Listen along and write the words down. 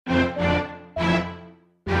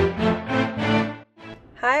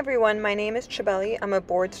Hi everyone, my name is Chabeli. I'm a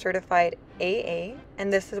board certified AA,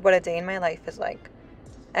 and this is what a day in my life is like.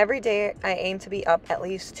 Every day I aim to be up at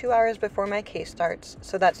least 2 hours before my case starts,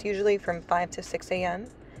 so that's usually from 5 to 6 a.m.,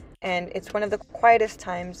 and it's one of the quietest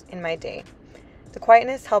times in my day. The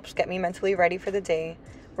quietness helps get me mentally ready for the day.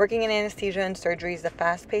 Working in anesthesia and surgery is a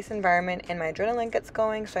fast-paced environment and my adrenaline gets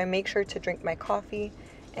going, so I make sure to drink my coffee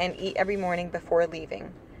and eat every morning before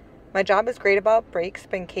leaving. My job is great about breaks,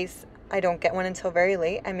 but in case I don't get one until very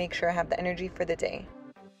late, I make sure I have the energy for the day.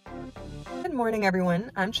 Good morning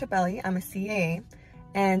everyone, I'm Chabeli, I'm a CAA,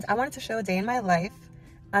 and I wanted to show a day in my life.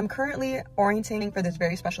 I'm currently orienting for this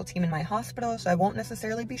very special team in my hospital, so I won't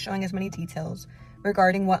necessarily be showing as many details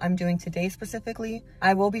regarding what I'm doing today specifically.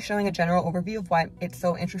 I will be showing a general overview of why it's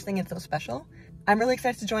so interesting and so special. I'm really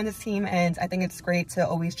excited to join this team, and I think it's great to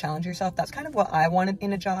always challenge yourself. That's kind of what I wanted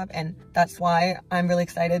in a job, and that's why I'm really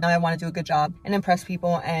excited. Now I want to do a good job and impress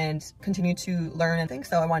people and continue to learn and things,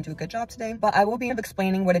 so I want to do a good job today. But I will be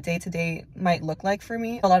explaining what a day-to-day might look like for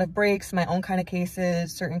me. A lot of breaks, my own kind of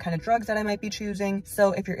cases, certain kind of drugs that I might be choosing.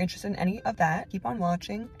 So if you're interested in any of that, keep on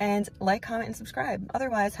watching and like, comment, and subscribe.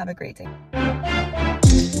 Otherwise, have a great day.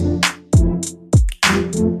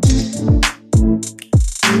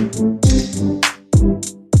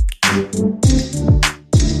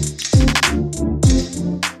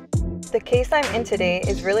 The case I'm in today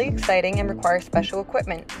is really exciting and requires special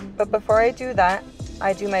equipment, but before I do that,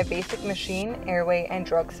 I do my basic machine, airway, and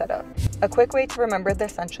drug setup. A quick way to remember the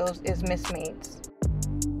essentials is Miss Maids.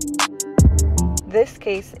 This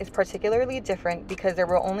case is particularly different because there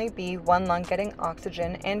will only be one lung getting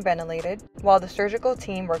oxygen and ventilated, while the surgical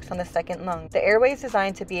team works on the second lung. The airway is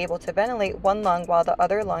designed to be able to ventilate one lung while the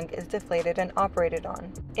other lung is deflated and operated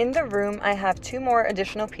on. In the room, I have two more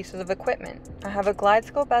additional pieces of equipment. I have a glide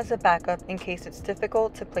scope as a backup in case it's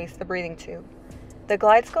difficult to place the breathing tube. The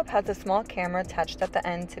glide scope has a small camera attached at the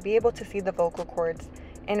end to be able to see the vocal cords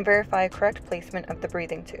and verify correct placement of the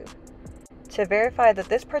breathing tube. To verify that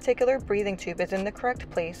this particular breathing tube is in the correct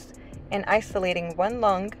place and isolating one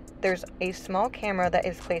lung, there's a small camera that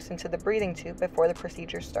is placed into the breathing tube before the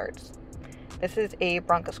procedure starts. This is a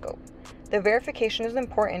bronchoscope. The verification is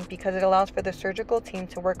important because it allows for the surgical team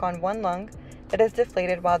to work on one lung that is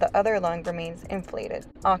deflated while the other lung remains inflated,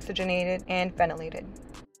 oxygenated, and ventilated.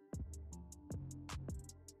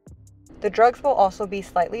 The drugs will also be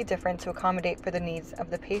slightly different to accommodate for the needs of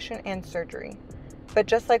the patient and surgery. But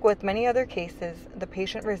just like with many other cases, the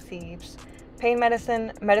patient receives pain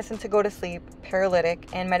medicine, medicine to go to sleep, paralytic,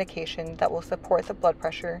 and medication that will support the blood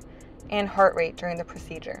pressure and heart rate during the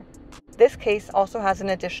procedure. This case also has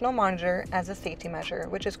an additional monitor as a safety measure,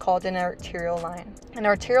 which is called an arterial line. An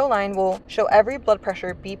arterial line will show every blood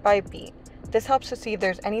pressure beat by beat. This helps to see if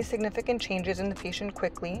there's any significant changes in the patient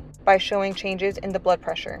quickly by showing changes in the blood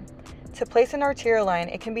pressure. To place an arterial line,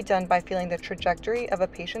 it can be done by feeling the trajectory of a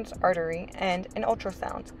patient's artery and an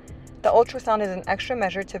ultrasound. The ultrasound is an extra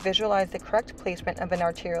measure to visualize the correct placement of an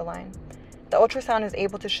arterial line. The ultrasound is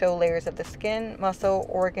able to show layers of the skin, muscle,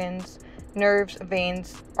 organs, nerves,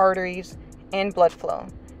 veins, arteries, and blood flow.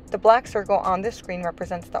 The black circle on this screen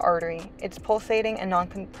represents the artery. It's pulsating and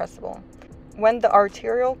non-compressible. When the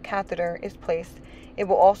arterial catheter is placed, it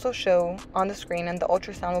will also show on the screen, and the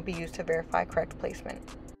ultrasound will be used to verify correct placement.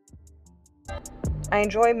 I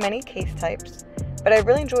enjoy many case types, but I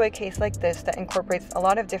really enjoy a case like this that incorporates a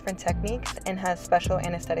lot of different techniques and has special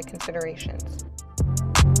anesthetic considerations.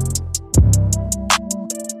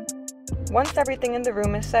 Once everything in the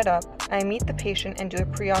room is set up, I meet the patient and do a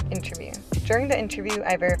pre-op interview. During the interview,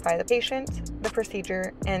 I verify the patient, the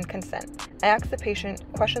procedure, and consent. I ask the patient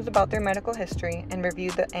questions about their medical history and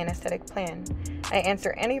review the anesthetic plan. I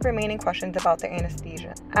answer any remaining questions about their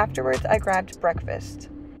anesthesia. Afterwards, I grabbed breakfast.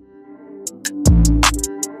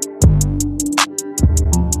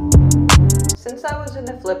 Since I was in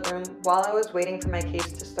the flip room, while I was waiting for my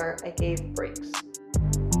case to start, I gave breaks.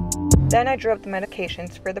 Then I drew up the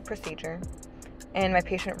medications for the procedure, and my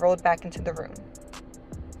patient rolled back into the room.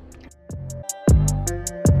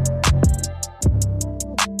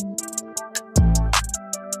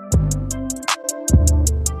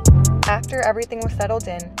 After everything was settled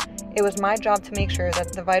in, it was my job to make sure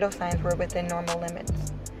that the vital signs were within normal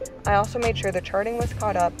limits. I also made sure the charting was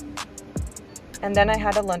caught up, and then I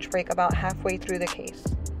had a lunch break about halfway through the case.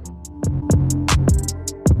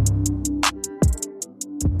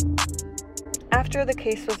 After the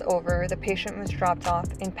case was over, the patient was dropped off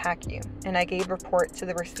in PACU, and I gave report to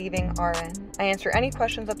the receiving RN. I answer any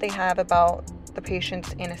questions that they have about the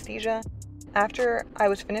patient's anesthesia. After I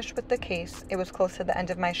was finished with the case, it was close to the end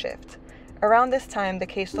of my shift. Around this time, the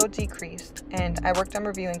caseload decreased, and I worked on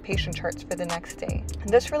reviewing patient charts for the next day.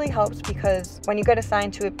 This really helps because when you get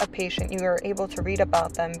assigned to a patient, you are able to read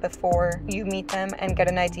about them before you meet them and get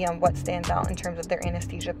an idea on what stands out in terms of their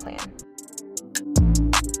anesthesia plan.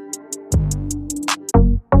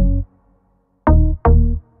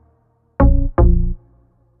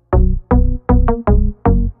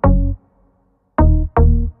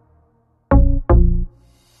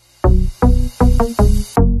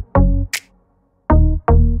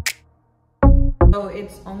 So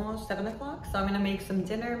it's almost 7 o'clock, so I'm gonna make some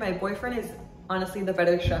dinner. My boyfriend is honestly the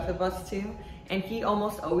better chef of us two, and he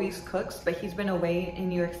almost always cooks, but he's been away in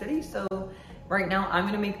New York City, so right now I'm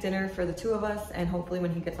gonna make dinner for the two of us, and hopefully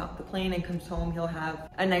when he gets off the plane and comes home, he'll have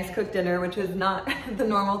a nice cooked dinner, which is not the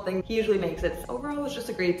normal thing he usually makes. Overall, it was just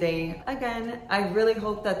a great day. Again, I really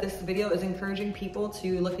hope that this video is encouraging people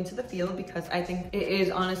to look into the field, because I think it is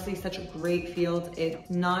honestly such a great field. It's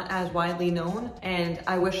not as widely known, and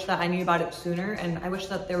I wish that I knew about it sooner, and I wish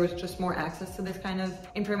that there was just more access to this kind of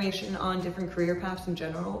information on different career paths in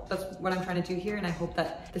general. That's what I'm trying to do here, and I hope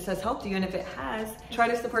that this has helped you, and if it has, try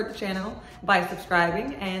to support the channel by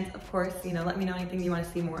subscribing, and of course, let me know anything you want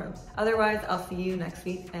to see more of. Otherwise, I'll see you next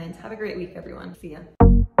week, and have a great week, everyone. See ya.